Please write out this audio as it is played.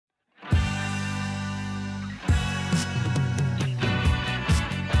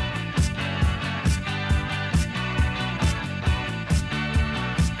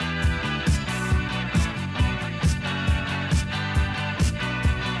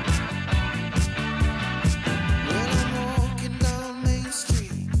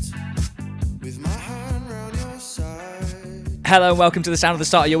Hello and welcome to the sound of the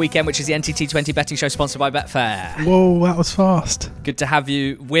start of your weekend, which is the NTT20 betting show sponsored by Betfair. Whoa, that was fast. Good to have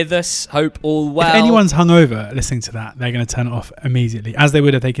you with us. Hope all well. If anyone's hungover listening to that, they're going to turn it off immediately, as they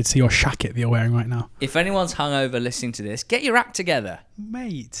would if they could see your shacket that you're wearing right now. If anyone's hungover listening to this, get your act together.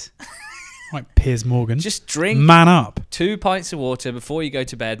 Mate. Like Piers Morgan. Just drink Man up. 2 pints of water before you go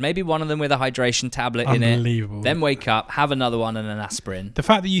to bed. Maybe one of them with a hydration tablet in it. Unbelievable. Then wake up, have another one and an aspirin. The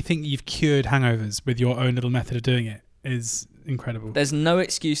fact that you think you've cured hangovers with your own little method of doing it is incredible. There's no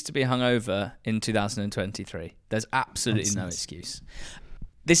excuse to be hungover in 2023. There's absolutely no excuse.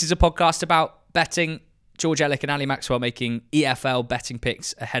 This is a podcast about betting. George Ellick and Ali Maxwell making EFL betting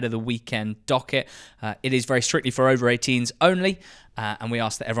picks ahead of the weekend docket. It is very strictly for over 18s only, and we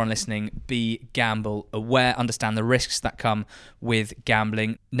ask that everyone listening be gamble aware, understand the risks that come with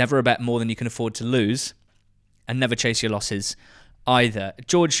gambling. Never a bet more than you can afford to lose, and never chase your losses either.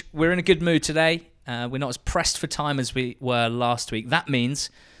 George, we're in a good mood today. We're not as pressed for time as we were last week. That means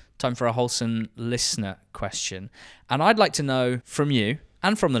time for a wholesome listener question. And I'd like to know from you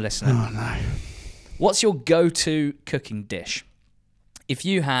and from the listener, Oh, no. what's your go-to cooking dish? If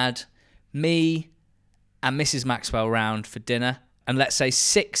you had me and Mrs. Maxwell round for dinner, and let's say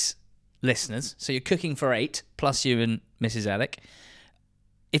 6 listeners, so you're cooking for 8, plus you and Mrs. Ellick.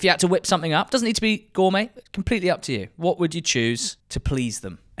 If you had to whip something up, doesn't need to be gourmet, completely up to you. What would you choose to please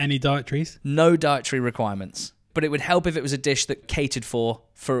them? Any dietaries? No dietary requirements, but it would help if it was a dish that catered for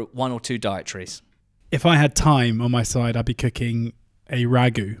 1 or 2 dietaries. If I had time on my side, I'd be cooking a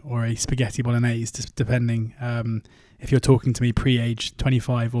ragu or a spaghetti bolognese, just depending if you're talking to me pre-age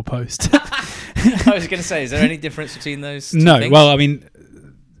 25 or post. I was going to say, is there any difference between those two No, things? well, I mean,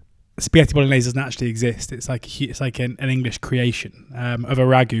 spaghetti bolognese doesn't actually exist. It's like an English creation of a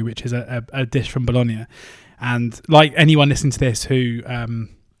ragu, which is a dish from Bologna. And like anyone listening to this who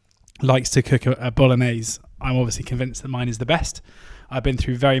likes to cook a bolognese, I'm obviously convinced that mine is the best. I've been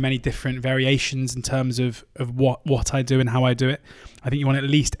through very many different variations in terms of what I do and how I do it. I think you want at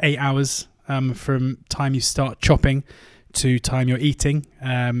least 8 hours from time you start chopping to time you're eating.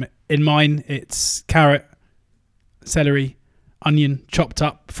 In mine, it's carrot, celery, onion, chopped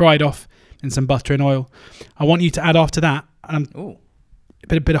up, fried off in some butter and oil. I want you to add after that a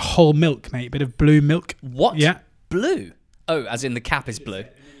bit of whole milk, mate, a bit of blue milk. What? Yeah. Blue? Oh, as in the cap is blue.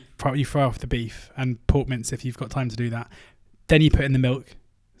 You fry off the beef and pork mince if you've got time to do that. Then you put in the milk.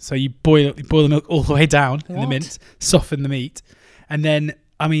 So you boil the milk all the way down in the mince, soften the meat. And then,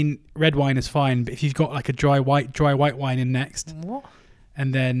 I mean, red wine is fine, but if you've got like a dry white wine in next. What?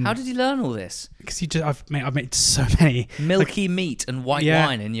 And then... How did you learn all this? Because I've made so many. Milky meat and white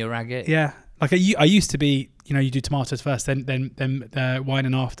wine in your ragu. Yeah. Like I used to be, you do tomatoes first, then the wine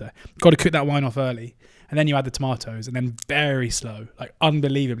and after. Got to cook that wine off early. And then you add the tomatoes, and then very slow, like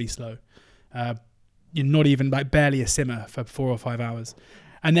unbelievably slow. You're not even like barely a simmer for 4 or 5 hours.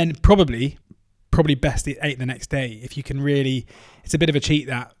 And then probably best to eat the next day. If you can really, it's a bit of a cheat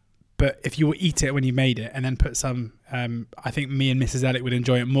that, but if you will eat it when you made it and then put some, I think me and Mrs. Ellick would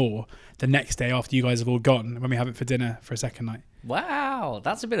enjoy it more the next day after you guys have all gone when we have it for dinner for a second night. Wow,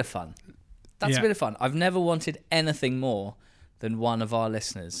 that's a bit of fun. That's a bit of fun. I've never wanted anything more than one of our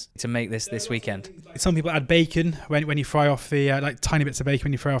listeners to make this weekend. Some people add bacon when you fry off the like tiny bits of bacon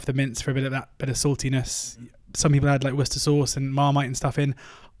when you fry off the mince for a bit of that bit of saltiness. Some people add like Worcester sauce and Marmite and stuff in.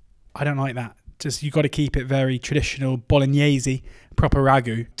 I don't like that. Just you got to keep it very traditional bolognese, proper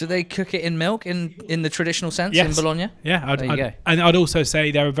ragu. Do they cook it in milk in the traditional sense Yes. in Bologna? Yeah, There you go. And I'd also say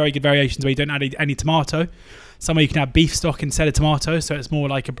there are very good variations where you don't add any tomato. Somewhere you can have beef stock instead of tomato, so it's more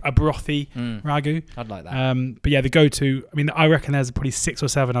like a brothy ragu. I'd like that. But yeah, the go-to. I mean, I reckon there's probably 6 or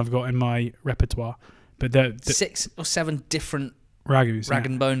 7 I've got in my repertoire. But the 6 or 7 different ragus, rag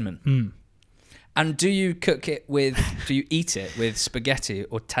and bonemen. Mm. And do you eat it with spaghetti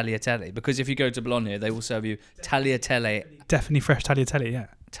or tagliatelle? Because if you go to Bologna, they will serve you tagliatelle. Definitely fresh tagliatelle, yeah.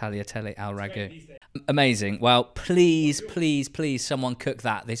 Tagliatelle al ragu. Amazing. Well, please, someone cook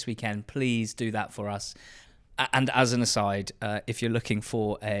that this weekend. Please do that for us. And as an aside, if you're looking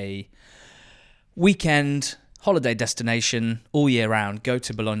for a weekend holiday destination all year round, go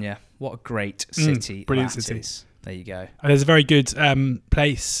to Bologna. What a great city brilliant that city. is. There you go. There's a very good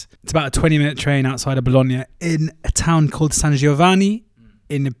place. It's about a 20-minute train outside of Bologna in a town called San Giovanni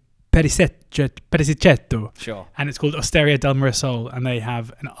in Persiceto. Sure. And it's called Osteria del Mirasol, and they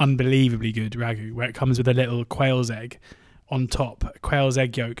have an unbelievably good ragu where it comes with a little quail's egg on top, a quail's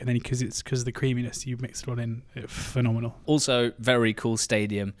egg yolk, and then because of the creaminess, you mix it all in. It's phenomenal. Also, very cool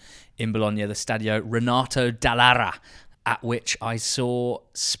stadium in Bologna, the Stadio Renato Dallara, at which I saw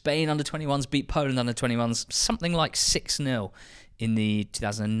Spain under-21s beat Poland under-21s something like 6-0 in the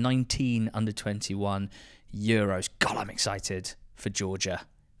 2019 under-21 Euros. God, I'm excited for Georgia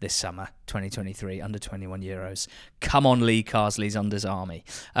this summer, 2023, under 21 Euros. Come on, Lee Carsley's Unders Army.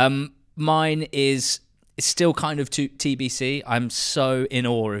 Mine is still kind of TBC. I'm so in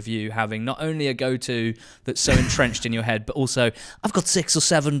awe of you having not only a go-to that's so entrenched in your head, but also I've got 6 or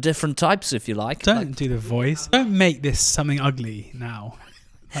 7 different types, if you like. Don't do the voice. Don't make this something ugly now.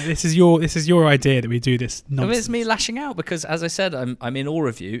 Like, this is your idea that we do this nonsense. It's me lashing out because, as I said, I'm in awe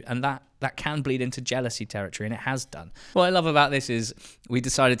of you, and that can bleed into jealousy territory, and it has done. What I love about this is we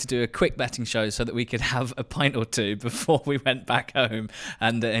decided to do a quick betting show so that we could have a pint or two before we went back home,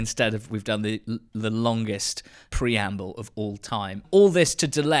 and instead we've done the longest preamble of all time. All this to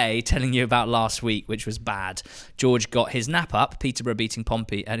delay telling you about last week, which was bad. George got his nap up, Peterborough beating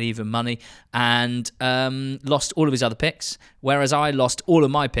Pompey at even money, and lost all of his other picks, whereas I lost all of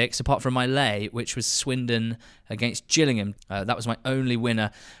my picks apart from my lay, which was Swindon against Gillingham. That was my only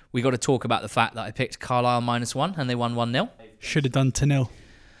winner. We got to talk about the fact that I picked Carlisle -1 and they won 1-0. Should have done 2-0.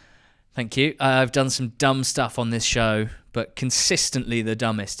 Thank you. I've done some dumb stuff on this show, but consistently the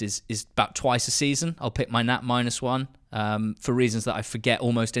dumbest is about twice a season. I'll pick my Nat -1 for reasons that I forget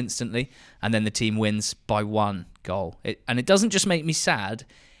almost instantly, and then the team wins by 1 goal. And it doesn't just make me sad,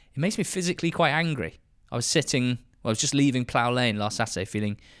 it makes me physically quite angry. I was just leaving Plough Lane last Saturday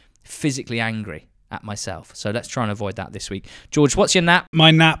feeling physically angry at myself. So let's try and avoid that this week. George, what's your nap?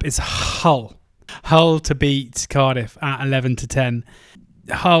 My nap is Hull. Hull to beat Cardiff at 11-10.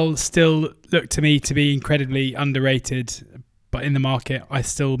 Hull still look to me to be incredibly underrated, but in the market, I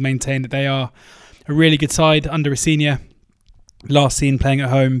still maintain that they are a really good side under Rosenior. Last seen playing at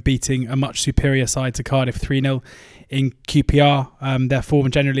home, beating a much superior side to Cardiff 3-0 in QPR. Their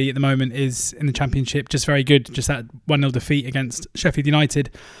form generally at the moment is in the Championship just very good. Just that 1-0 defeat against Sheffield United.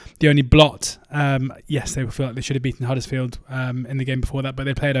 The only blot, yes, they feel like they should have beaten Huddersfield in the game before that, but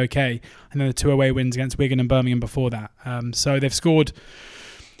they played okay. And then the 2 away wins against Wigan and Birmingham before that. So they've scored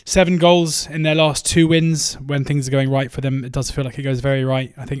 7 goals in their last 2 wins. When things are going right for them, it does feel like it goes very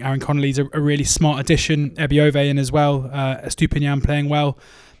right. I think Aaron Connolly's a really smart addition. Ebiove in as well. Estupinian playing well.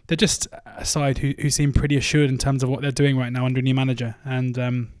 They're just a side who seem pretty assured in terms of what they're doing right now under a new manager. And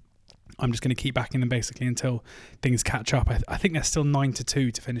I'm just going to keep backing them basically until things catch up. I think they're still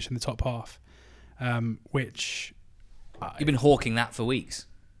 9-2 to finish in the top half, which... You've been hawking that for weeks.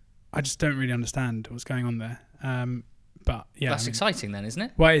 I just don't really understand what's going on there. But yeah, that's exciting then, isn't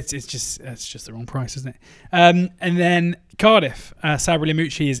it? Well, it's just the wrong price, isn't it? And then Cardiff, Sabri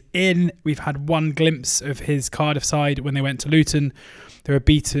Lamucci is in. We've had one glimpse of his Cardiff side when they went to Luton. They were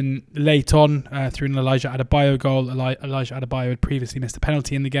beaten late on through an Elijah Adebayo goal. Elijah Adebayo had previously missed a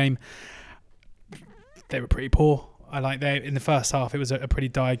penalty in the game. They were pretty poor. In the first half, it was a pretty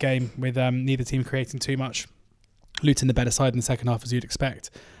dire game with neither team creating too much. Luton the better side in the second half, as you'd expect.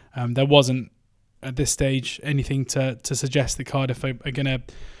 There wasn't at this stage anything to suggest that Cardiff are going to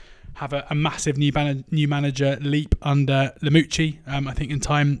have a massive new manager leap under Lamucci. I think in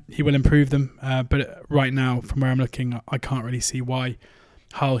time he will improve them, but right now, from where I'm looking, I can't really see why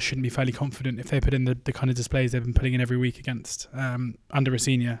Hull shouldn't be fairly confident if they put in the kind of displays they've been putting in every week against under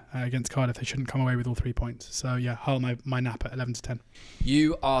Rosenior against Cardiff. They shouldn't come away with all 3 points. So yeah, Hull my nap at 11-10.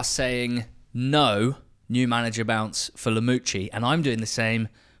 You are saying no new manager bounce for Lamucci, and I'm doing the same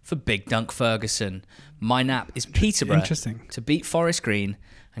for Big Dunk Ferguson. My nap is Peterborough to beat Forest Green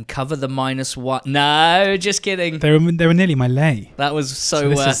and cover the -1. No, just kidding. They were nearly my lay. That was so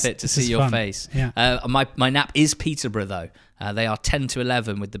worth it to see your fun. face. Yeah. My nap is Peterborough though. They are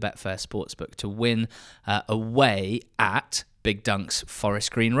 10-11 with the Betfair Sportsbook to win away at Big Dunk's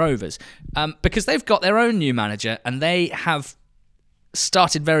Forest Green Rovers, because they've got their own new manager and they have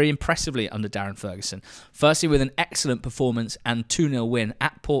started very impressively under Darren Ferguson. Firstly, with an excellent performance and 2-0 win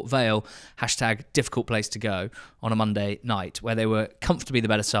at Port Vale, #difficult place to go, on a Monday night, where they were comfortably the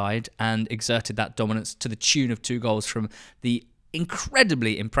better side and exerted that dominance to the tune of 2 goals from the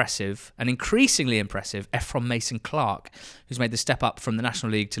incredibly impressive and increasingly impressive Ephron Mason-Clark, who's made the step up from the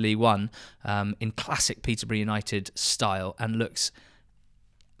National League to League One in classic Peterborough United style and looks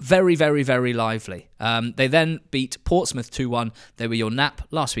very, very, very lively. They then beat Portsmouth 2-1. They were your nap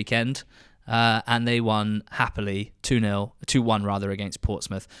last weekend, and they won happily 2-1 rather against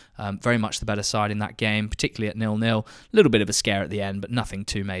Portsmouth. Very much the better side in that game, particularly at 0-0. A little bit of a scare at the end, but nothing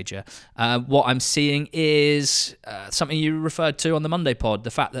too major. What I'm seeing is something you referred to on the Monday pod, the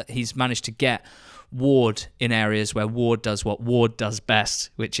fact that he's managed to get Ward in areas where Ward does what Ward does best,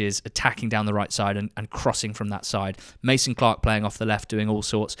 which is attacking down the right side and crossing from that side. Mason Clark playing off the left, doing all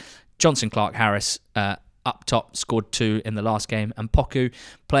sorts. Johnson Clark Harris up top, scored 2 in the last game, and Poku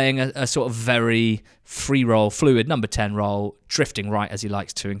playing a sort of very free role, fluid number 10 role, drifting right as he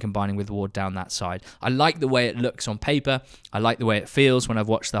likes to and combining with Ward down that side. I like the way it looks on paper. I like the way it feels when I've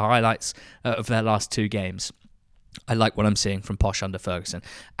watched the highlights of their last 2 games. I like what I'm seeing from Posh under Ferguson.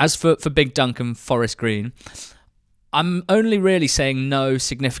 As for Big Duncan, Forest Green, I'm only really saying no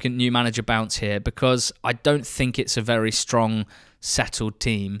significant new manager bounce here because I don't think it's a very strong, settled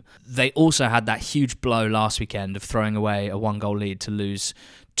team. They also had that huge blow last weekend of throwing away a 1-goal lead to lose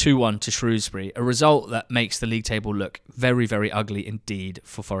 2-1 to Shrewsbury, a result that makes the league table look very, very ugly indeed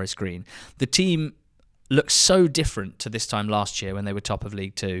for Forest Green. The team looks so different to this time last year when they were top of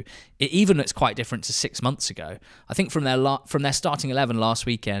League Two. It even looks quite different to 6 months ago. I think from their starting 11 last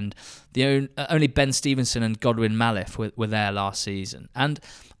weekend, only Ben Stevenson and Godwin Malif were there last season. And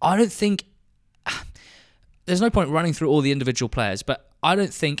I don't think... There's no point running through all the individual players, but I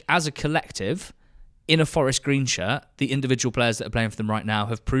don't think as a collective, in a Forest Green shirt, the individual players that are playing for them right now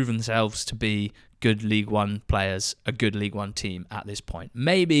have proven themselves to be good League One players, a good League One team at this point.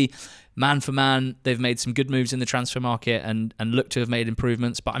 Maybe man for man, they've made some good moves in the transfer market and look to have made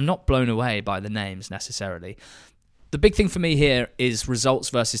improvements, but I'm not blown away by the names necessarily. The big thing for me here is results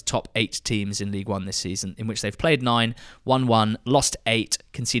versus top 8 teams in League One this season, in which they've played 9, won 1, lost 8,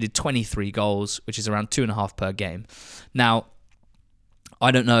 conceded 23 goals, which is around 2.5 per game. Now,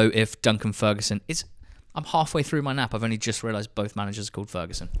 I don't know if Duncan Ferguson is... I'm halfway through my nap. I've only just realised both managers are called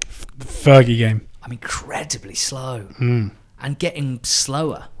Ferguson. The Fergie game. I'm incredibly slow. And getting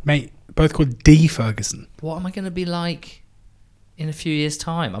slower. Mate, both called D. Ferguson. What am I going to be like in a few years'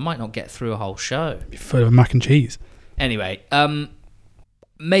 time? I might not get through a whole show. Be full of mac and cheese. Anyway,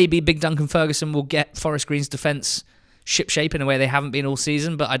 maybe Big Duncan Ferguson will get Forest Green's defence ship-shape in a way they haven't been all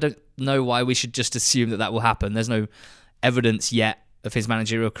season, but I don't know why we should just assume that will happen. There's no evidence yet of his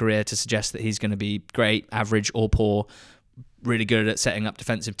managerial career to suggest that he's going to be great, average or poor, really good at setting up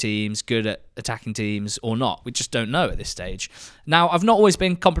defensive teams, good at attacking teams or not. We just don't know at this stage. Now, I've not always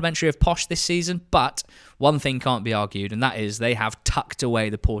been complimentary of Posh this season, but one thing can't be argued, and that is they have tucked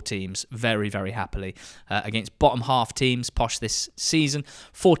away the poor teams very, very happily. Against bottom half teams, Posh this season,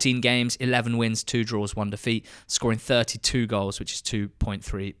 14 games, 11 wins, 2 draws, 1 defeat, scoring 32 goals, which is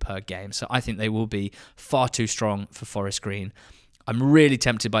 2.3 per game. So I think they will be far too strong for Forest Green. I'm really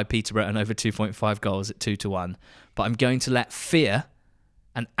tempted by Peterborough and over 2.5 goals at 2-1, but I'm going to let fear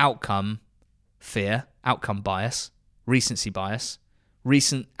and outcome bias, recency bias,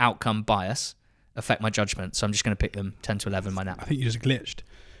 recent outcome bias affect my judgment. So I'm just going to pick them 10-11 in my nap. I think you just glitched.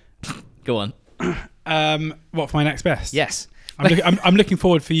 Go on. What for my next best? Yes. I'm looking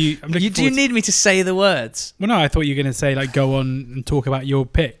forward for you. Do you need me to say the words? Well, no, I thought you were going to say like go on and talk about your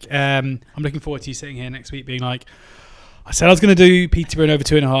pick. I'm looking forward to you sitting here next week being like, I said I was going to do Peterborough over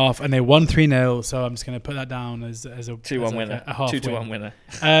 2.5, and they won 3-0. So I'm just going to put that down as a 2-1 winner, a half 2-1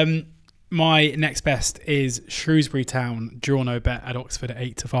 winner. My next best is Shrewsbury Town draw no bet at Oxford at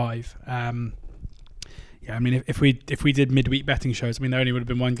 8-5. Yeah, I mean if we did midweek betting shows, I mean there only would have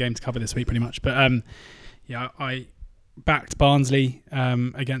been one game to cover this week pretty much. But yeah, I backed Barnsley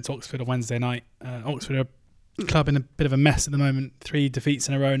against Oxford on Wednesday night. Oxford are a club in a bit of a mess at the moment. 3 defeats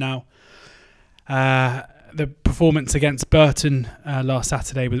in a row now. The performance against Burton last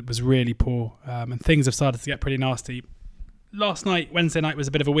Saturday was really poor, and things have started to get pretty nasty. Last night, Wednesday night, was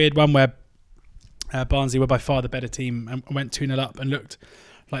a bit of a weird one where Barnsley were by far the better team and went 2-0 up and looked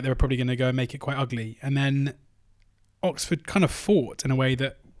like they were probably going to go and make it quite ugly. And then Oxford kind of fought in a way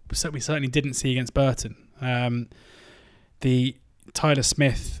that we certainly didn't see against Burton. The Tyler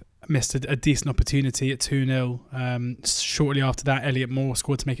Smith missed a decent opportunity at 2-0. Shortly after that, Elliot Moore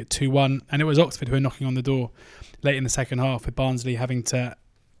scored to make it 2-1. And it was Oxford who were knocking on the door late in the second half, with Barnsley having to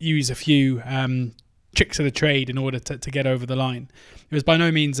use a few tricks of the trade in order to get over the line. It was by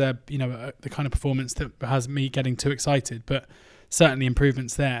no means the kind of performance that has me getting too excited, but certainly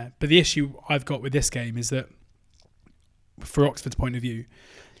improvements there. But the issue I've got with this game is that, for Oxford's point of view,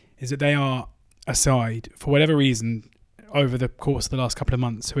 is that they are a side, for whatever reason, over the course of the last couple of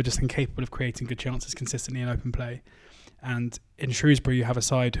months, who are just incapable of creating good chances consistently in open play. And in Shrewsbury, you have a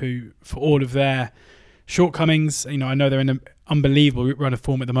side who, for all of their shortcomings, I know they're in an unbelievable run of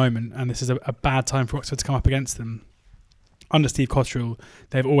form at the moment, and this is a bad time for Oxford to come up against them. Under Steve Cotterill,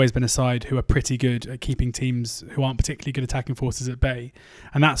 they've always been a side who are pretty good at keeping teams who aren't particularly good attacking forces at bay.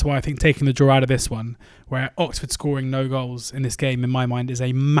 And that's why I think taking the draw out of this one, where Oxford scoring no goals in this game, in my mind, is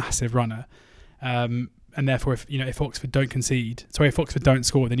a massive runner. And therefore, if Oxford don't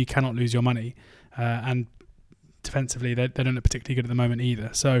score, then you cannot lose your money. And defensively, they don't look particularly good at the moment either.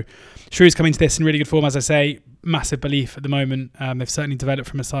 So Shrews coming to this in really good form, as I say, massive belief at the moment. They've certainly developed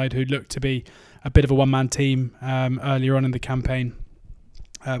from a side who looked to be a bit of a one-man team earlier on in the campaign,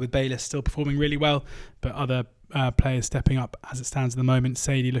 with Bayliss still performing really well, but other players stepping up as it stands at the moment.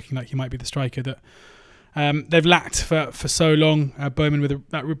 Sadie looking like he might be the striker that they've lacked for so long. Bowman with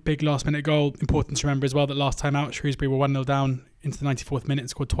that big last-minute goal. Important to remember as well that last time out, Shrewsbury were 1-0 down into the 94th minute,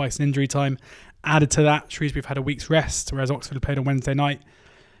 scored twice in injury time. Added to that, Shrewsbury have had a week's rest, whereas Oxford have played on Wednesday night.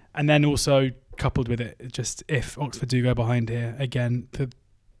 And then also coupled with it, just if Oxford do go behind here, again, the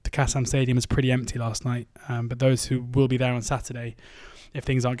Kassam Stadium was pretty empty last night. But those who will be there on Saturday, if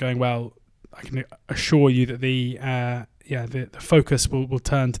things aren't going well, I can assure you that the focus will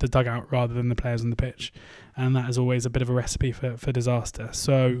turn to the dugout rather than the players on the pitch, and that is always a bit of a recipe for disaster.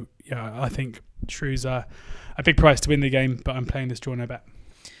 So I think Shrews are a big price to win the game, but I'm playing this draw no bet.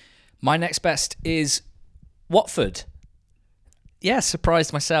 My next best is Watford. Yeah,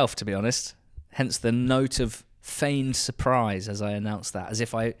 surprised myself, to be honest. Hence the note of feigned surprise as I announced that, as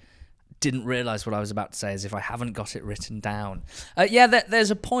if I didn't realise what I was about to say, as if I haven't got it written down.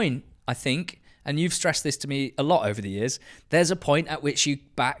 There's a point, I think, and you've stressed this to me a lot over the years, there's a point at which you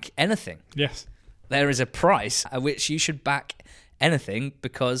back anything. Yes. There is a price at which you should back anything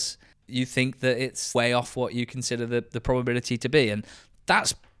because you think that it's way off what you consider the probability to be. And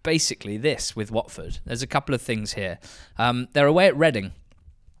that's basically this with Watford. There's a couple of things here. They're away at Reading,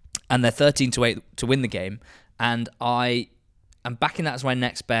 and they're 13-8 to win the game. And I am backing that as my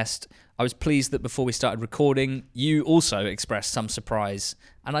next best. I was pleased that before we started recording, you also expressed some surprise,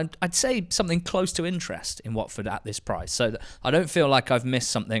 and I'd say something close to interest in Watford at this price. So I don't feel like I've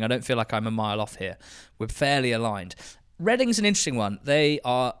missed something. I don't feel like I'm a mile off here. We're fairly aligned. Reading's an interesting one. They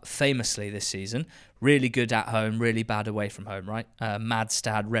are famously this season really good at home, really bad away from home, right?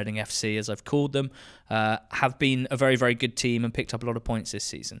 Madstad Reading FC, as I've called them, have been a very, very good team and picked up a lot of points this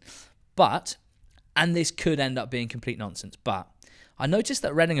season. But, and this could end up being complete nonsense, but I noticed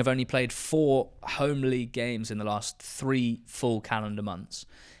that Reading have only played 4 home league games in the last 3 full calendar months.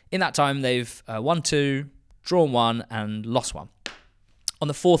 In that time, they've won 2, drawn 1, and lost 1. On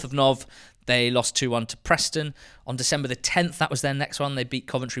the 4th of Nov, they lost 2-1 to Preston. On December the 10th, that was their next one. They beat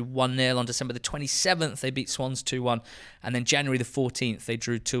Coventry 1-0. On December the 27th, they beat Swans 2-1. And then January the 14th, they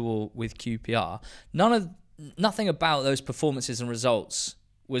drew 2-2 with QPR. Nothing about those performances and results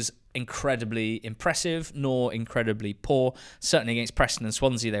was incredibly impressive nor incredibly poor. Certainly against Preston and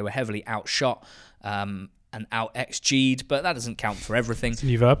Swansea, they were heavily outshot and out XG'd, but that doesn't count for everything. It's a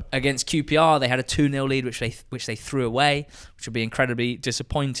new verb. Against QPR, they had a 2-0 lead, which they threw away, which would be incredibly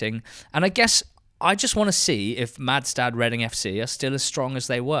disappointing. And I guess I just want to see if Madstad Reading FC are still as strong as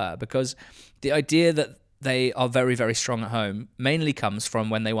they were, because the idea that they are very, very strong at home mainly comes from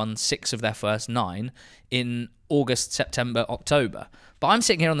when they won 6 of their first 9 in August, September, October. But I'm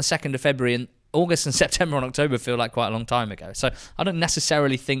sitting here on the 2nd of February, and August and September and October feel like quite a long time ago. So I don't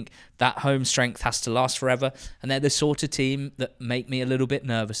necessarily think that home strength has to last forever. And they're the sort of team that make me a little bit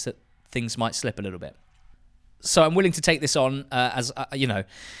nervous that things might slip a little bit. So I'm willing to take this on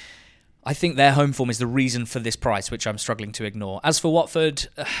I think their home form is the reason for this price, which I'm struggling to ignore. As for Watford,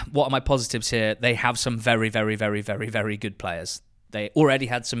 what are my positives here? They have some very, very, very, very, very good players. They already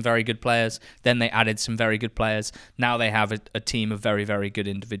had some very good players. Then they added some very good players. Now they have a team of very, very good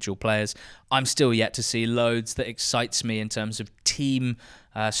individual players. I'm still yet to see loads that excites me in terms of team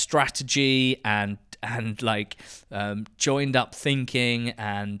strategy and joined up thinking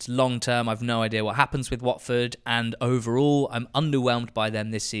and long term. I've no idea what happens with Watford, and overall I'm underwhelmed by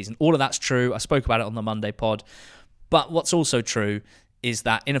them this season. All of that's true. I spoke about it on the Monday pod. But what's also true is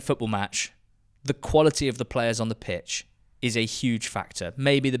that in a football match, the quality of the players on the pitch is a huge factor.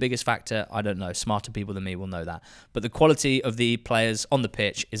 Maybe the biggest factor, I don't know. Smarter people than me will know that. But the quality of the players on the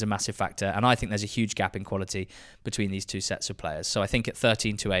pitch is a massive factor, and I think there's a huge gap in quality between these two sets of players. So I think at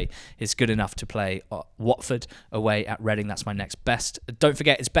 13-8, it's good enough to play Watford away at Reading. That's my next best. Don't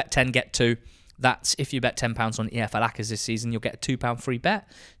forget, it's bet 10, get 2. That's if you bet £10 on EFL Accas this season, you'll get a £2 free bet.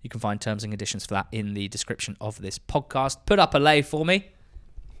 You can find terms and conditions for that in the description of this podcast. Put up a lay for me.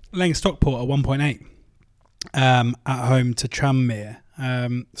 Laying Stockport at 1.8. At home to Tranmere.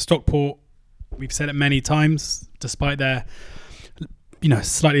 Stockport, we've said it many times, despite their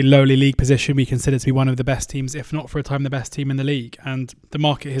slightly lowly league position, we consider to be one of the best teams, if not for a time the best team in the league, and the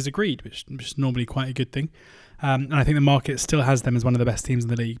market has agreed, which is normally quite a good thing. And I think the market still has them as one of the best teams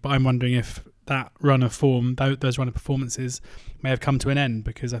in the league, but I'm wondering if that run of form, those run of performances may have come to an end,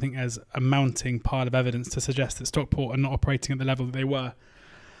 because I think there's a mounting pile of evidence to suggest that Stockport are not operating at the level that they were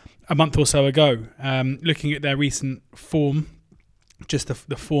a month or so ago. Looking at their recent form, just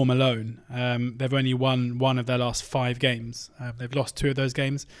the form alone. They've only won one of their last 5 games. They've lost 2 of those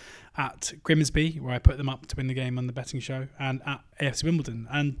games at Grimsby, where I put them up to win the game on the betting show, and at AFC Wimbledon.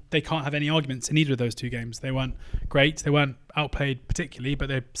 And they can't have any arguments in either of those 2 games. They weren't great. They weren't outplayed particularly, but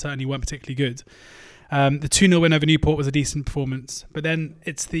they certainly weren't particularly good. The 2-0 win over Newport was a decent performance. But then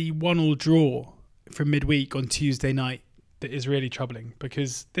it's the 1-1 draw from midweek on Tuesday night that is really troubling,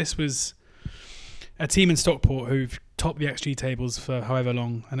 because this was a team in Stockport who've topped the XG tables for however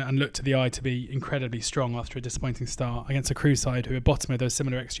long and looked to the eye to be incredibly strong after a disappointing start against a Crewe side who are bottom of those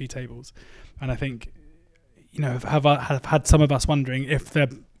similar XG tables. And I think, have had some of us wondering, if their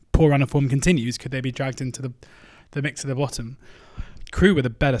poor run of form continues, could they be dragged into the mix at the bottom? Crewe were the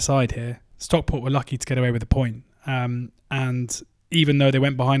better side here. Stockport were lucky to get away with a point. And even though they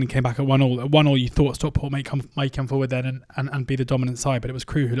went behind and came back at 1-1, at 1-1 you thought Stockport might come forward then and be the dominant side, but it was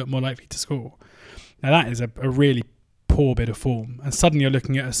Crewe who looked more likely to score. Now that is a really poor bit of form, and suddenly you're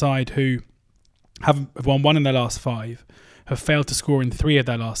looking at a side who have won 1 in their last 5, have failed to score in 3 of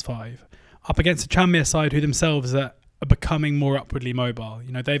their last 5, up against a Tranmere side who themselves are becoming more upwardly mobile.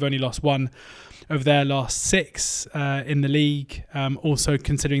 They've only lost 1 of their last 6 in the league. Also,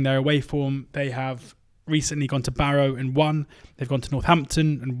 considering their away form, they have recently gone to Barrow and won. They've gone to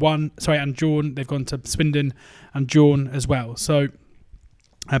Northampton and won. And drawn. They've gone to Swindon and drawn as well. So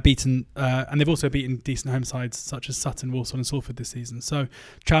beaten, and they've also beaten decent home sides such as Sutton, Walsall and Salford this season. So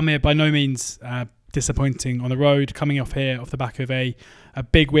Tranmere by no means disappointing on the road, coming off the back of a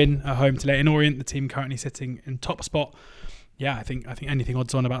big win at home to Leyton Orient, the team currently sitting in top spot. Yeah, I think anything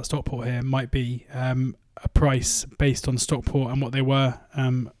odds on about Stockport here might be a price based on Stockport and what they were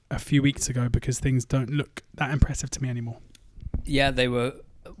a few weeks ago, because things don't look that impressive to me anymore. Yeah, they were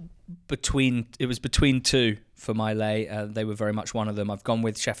between 2 for my lay. They were very much one of them. I've gone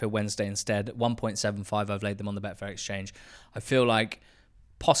with Sheffield Wednesday instead. At 1.75, I've laid them on the Betfair Exchange. I feel like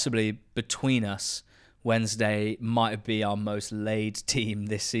possibly between us, Wednesday might be our most laid team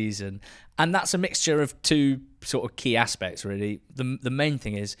this season. And that's a mixture of 2 sort of key aspects, really. The main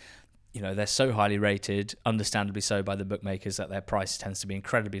thing is, they're so highly rated, understandably so by the bookmakers, that their price tends to be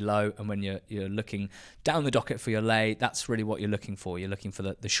incredibly low. And when you're looking down the docket for your lay, that's really what you're looking for. You're looking for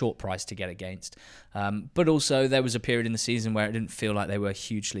the short price to get against. But also there was a period in the season where it didn't feel like they were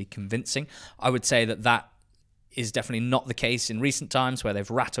hugely convincing. I would say that is definitely not the case in recent times, where they've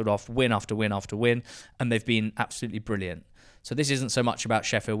rattled off win after win after win, and they've been absolutely brilliant. So this isn't so much about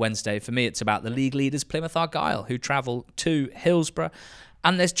Sheffield Wednesday. For me, it's about the league leaders, Plymouth Argyle, who travel to Hillsborough.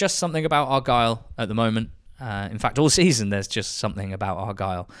 And there's just something about Argyle at the moment. In fact, all season, there's just something about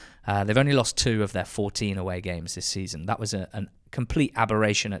Argyle. They've only lost 2 of their 14 away games this season. That was a complete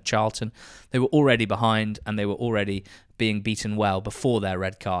aberration at Charlton. They were already behind, and they were already being beaten well before their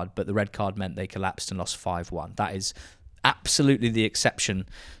red card, but the red card meant they collapsed and lost 5-1. That is absolutely the exception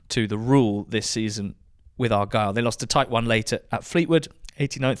to the rule this season with Argyle. They lost a tight one late at Fleetwood,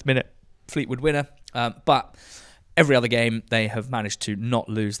 89th minute, Fleetwood winner. But every other game, they have managed to not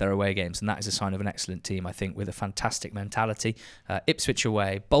lose their away games, and that is a sign of an excellent team, I think, with a fantastic mentality. Ipswich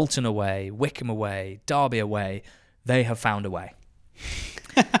away, Bolton away, Wickham away, Derby away. They have found a way.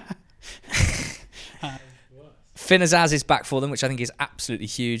 Finn Azaz is back for them, which I think is absolutely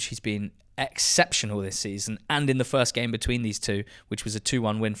huge. He's been exceptional this season, and in the first game between these two, which was a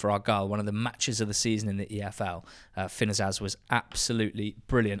 2-1 win for Argyle, one of the matches of the season in the EFL, Finn Azaz was absolutely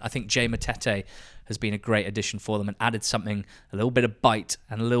brilliant. I think Jay Matete has been a great addition for them and added something, a little bit of bite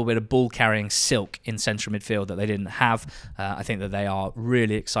and a little bit of ball-carrying silk in central midfield that they didn't have. I think that they are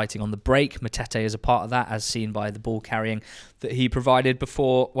really exciting on the break. Matete is a part of that, as seen by the ball-carrying that he provided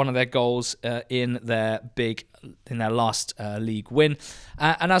before one of their goals in their last league win.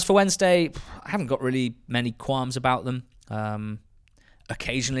 And as for Wednesday, I haven't got really many qualms about them.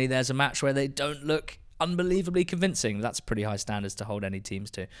 Occasionally there's a match where they don't look unbelievably convincing. That's pretty high standards to hold any teams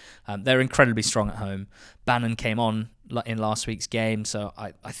to. They're incredibly strong at home. Bannon came on in last week's game, so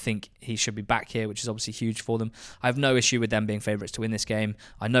I think he should be back here, which is obviously huge for them. I have no issue with them being favourites to win this game.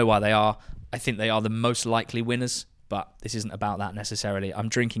 I know why they are. I think they are the most likely winners, but this isn't about that necessarily. I'm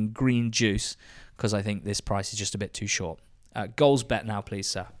drinking green juice because I think this price is just a bit too short. Goals bet now, please,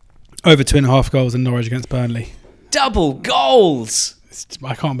 sir. Over 2.5 goals in Norwich against Burnley. Double goals!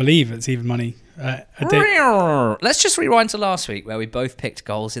 I can't believe it's even money. Let's just rewind to last week where we both picked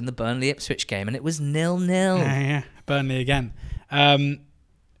goals in the Burnley-Ipswich game, and it was 0-0. Yeah, Burnley again.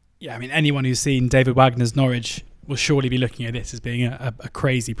 Anyone who's seen David Wagner's Norwich will surely be looking at this as being a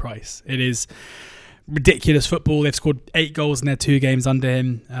crazy price. It is ridiculous football. They've scored 8 goals in their 2 games under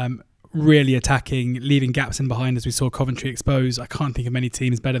him. Really attacking, leaving gaps in behind, as we saw Coventry expose. I can't think of many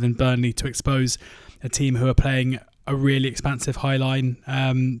teams better than Burnley to expose a team who are playing a really expansive high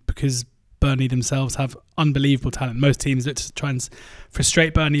line because Burnley themselves have unbelievable talent. Most teams look to try and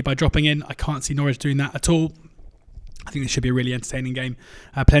frustrate Burnley by dropping in. I can't see Norwich doing that at all. I think this should be a really entertaining game.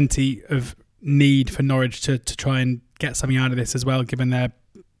 Plenty of need for Norwich to try and get something out of this as well, given their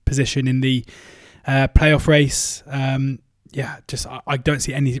position in the playoff race. I don't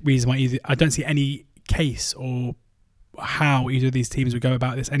see any reason why I don't see any case or how either of these teams would go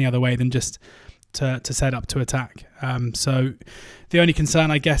about this any other way than just to set up to attack. So the only concern,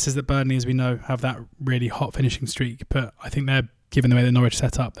 I guess, is that Burnley, as we know, have that really hot finishing streak. But I think they're, given the way that Norwich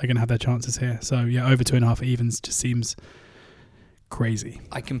set up, they're going to have their chances here. So yeah, over 2.5 evens just seems crazy.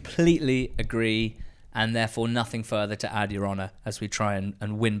 I completely agree, and therefore nothing further to add, Your Honour, as we try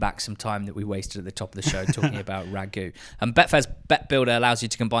and win back some time that we wasted at the top of the show talking about Ragu. And Betfair's Bet Builder allows you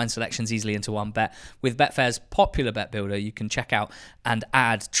to combine selections easily into one bet. With Betfair's popular Bet Builder, you can check out and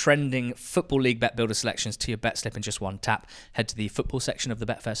add trending Football League Bet Builder selections to your bet slip in just one tap. Head to the football section of the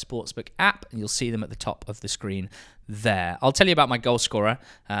Betfair Sportsbook app, and you'll see them at the top of the screen there. I'll tell you about my goal scorer.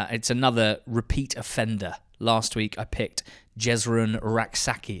 It's another repeat offender. Last week, I picked Jezrun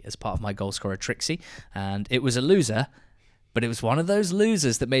Raksaki as part of my goal scorer Trixie, and it was a loser, but it was one of those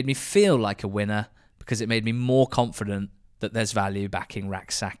losers that made me feel like a winner because it made me more confident that there's value backing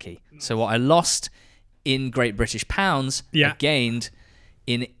Raksaki. So what I lost in Great British Pounds, I gained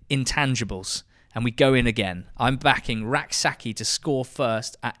in intangibles, and we go in again. I'm backing Raksaki to score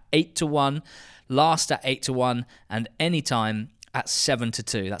first at 8-1, last at 8-1, and anytime at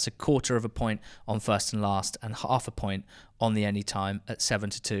 7-2. That's a quarter of a point on first and last and half a point on the anytime at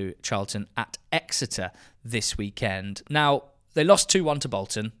 7-2. Charlton at Exeter this weekend. Now, they lost 2-1 to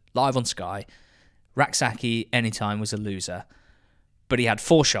Bolton, live on Sky. Raksaki anytime was a loser, but he had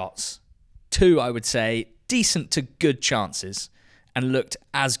 4 shots. 2, I would say, decent to good chances, and looked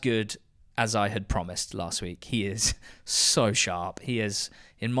as good as I had promised last week. He is so sharp. He is,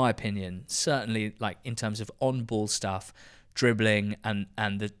 in my opinion, certainly like in terms of on-ball stuff, dribbling and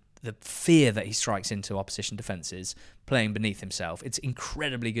the fear that he strikes into opposition defences, playing beneath himself. It's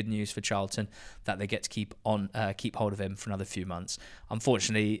incredibly good news for Charlton that they get to keep hold of him for another few months.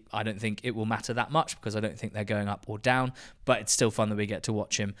 Unfortunately, I don't think it will matter that much because I don't think they're going up or down, but it's still fun that we get to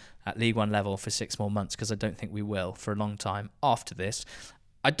watch him at League One level for 6 more months because I don't think we will for a long time after this.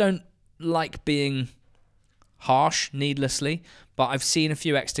 I don't like being harsh needlessly, but I've seen a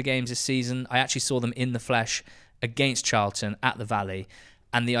few extra games this season. I actually saw them in the flesh against Charlton at the Valley,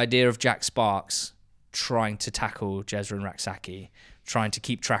 and the idea of Jack Sparks trying to tackle Jezrun Raksaki, trying to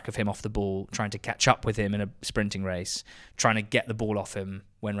keep track of him off the ball, trying to catch up with him in a sprinting race, trying to get the ball off him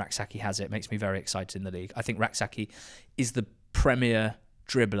when Raksaki has it, makes me very excited in the league. I think Raksaki is the premier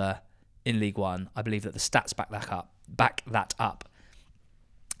dribbler in League One. I believe that the stats back that up.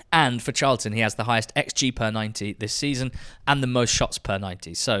 And for Charlton, he has the highest XG per 90 this season and the most shots per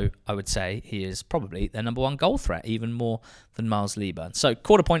 90. So I would say he is probably their number one goal threat, even more than Miles Lieburn. So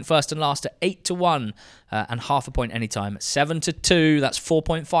quarter point first and last at 8-1 and half a point anytime at 7-2. That's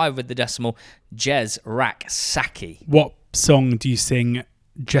 4.5 with the decimal. Jez Raksaki. What song do you sing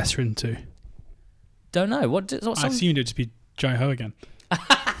Jezrun to? Don't know. What song? I assumed it would just be Jai Ho again.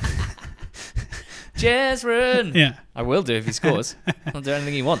 Jezrun! Yeah. I will do if he scores. I'll do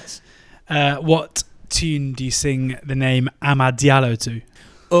anything he wants. What tune do you sing the name Amad Diallo to?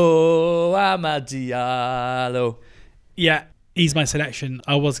 Oh, Amad Diallo. Yeah, he's my selection.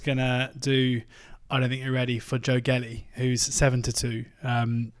 I was going to do I Don't Think You're Ready for Joe Gelly, who's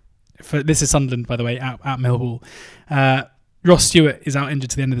 7-2. This is Sunderland, by the way, at Millwall. Ross Stewart is out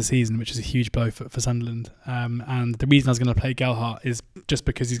injured to the end of the season, which is a huge blow for Sunderland. And the reason I was going to play Gelhardt is just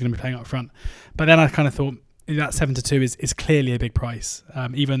because he's going to be playing up front. But then I kind of thought that 7-2 is clearly a big price,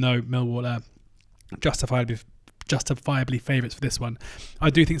 even though Millwall are justifiably favourites for this one. I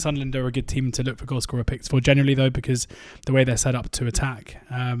do think Sunderland are a good team to look for goal scorer picks for generally, though, because the way they're set up to attack.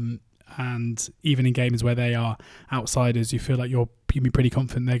 And even in games where they are outsiders, you feel like you can be pretty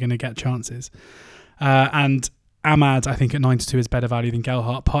confident they're going to get chances. And Amad, I think at 9-2 is better value than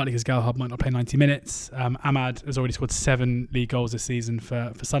Gelhardt, partly because Gelhardt might not play 90 minutes. Amad has already scored 7 league goals this season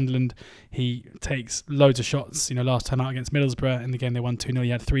for Sunderland. He takes loads of shots. Last time out against Middlesbrough, in the game they won 2-0, he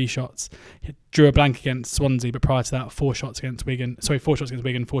had 3 shots. He drew a blank against Swansea, but prior to that, 4 shots against Wigan, 4 shots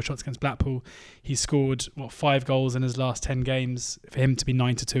against Blackpool. He scored 5 goals in his last 10 games. For him to be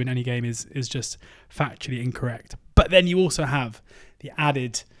 9-2 in any game is just factually incorrect. But then you also have the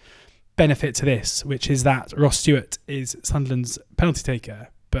added benefit to this, which is that Ross Stewart is Sunderland's penalty taker,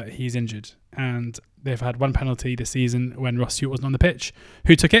 but he's injured, and they've had 1 penalty this season when Ross Stewart wasn't on the pitch.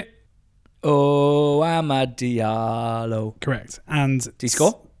 Who took it? Oh, Amad Diallo. Correct. And did he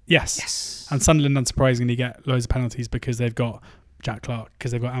score? Yes. And Sunderland, unsurprisingly, get loads of penalties because they've got Jack Clark,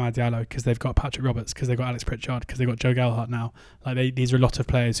 because they've got Amad Diallo, because they've got Patrick Roberts, because they've got Alex Pritchard, because they've got Joe Gelhardt now. Like these are a lot of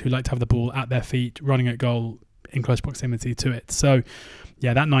players who like to have the ball at their feet, running at goal in close proximity to it. So,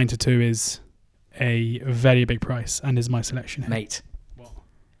 yeah, that 9-2 is a very big price and is my selection here. Mate,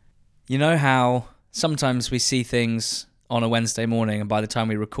 you know how sometimes we see things on a Wednesday morning and by the time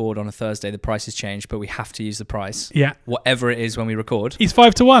we record on a Thursday, the price has changed, but we have to use the price. Yeah. Whatever it is when we record. He's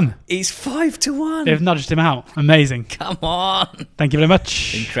 5-1. He's 5-1. They've nudged him out. Amazing. Come on. Thank you very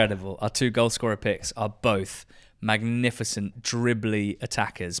much. Incredible. Our 2 goal scorer picks are both magnificent, dribbly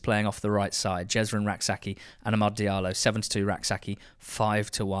attackers playing off the right side. Jezrin Raksaki and Amad Diallo. 7-2 Raksaki,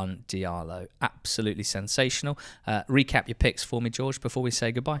 5-1 Diallo. Absolutely sensational. Recap your picks for me, George, before we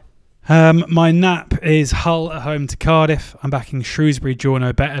say goodbye. My nap is Hull at home to Cardiff. I'm backing Shrewsbury, draw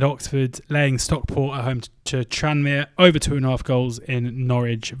no bet at Oxford, laying Stockport at home to Tranmere, over 2.5 goals in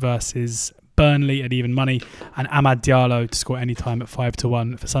Norwich versus Burnley at even money, and Amad Diallo to score any time at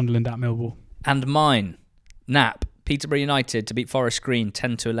 5-1 for Sunderland at Millwall. And mine, nap, Peterborough United to beat Forest Green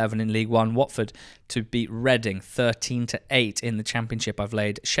 10-11 in League One. Watford to beat Reading 13-8 in the Championship. I've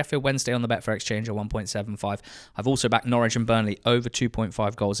laid Sheffield Wednesday on the Betfair Exchange at 1.75. I've also backed Norwich and Burnley over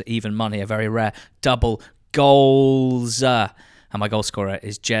 2.5 goals at even money. A very rare double goals. And my goal scorer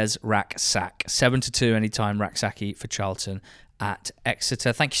is Jez Raksak. 7-2 anytime Raksaki for Charlton at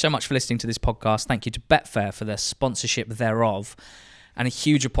Exeter. Thank you so much for listening to this podcast. Thank you to Betfair for their sponsorship thereof. And a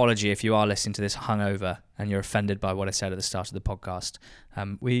huge apology if you are listening to this hungover and you're offended by what I said at the start of the podcast.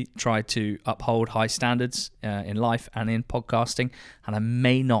 We try to uphold high standards in life and in podcasting, and I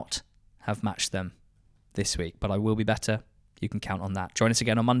may not have matched them this week, but I will be better. You can count on that. Join us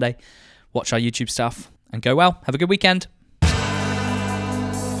again on Monday. Watch our YouTube stuff and go well. Have a good weekend.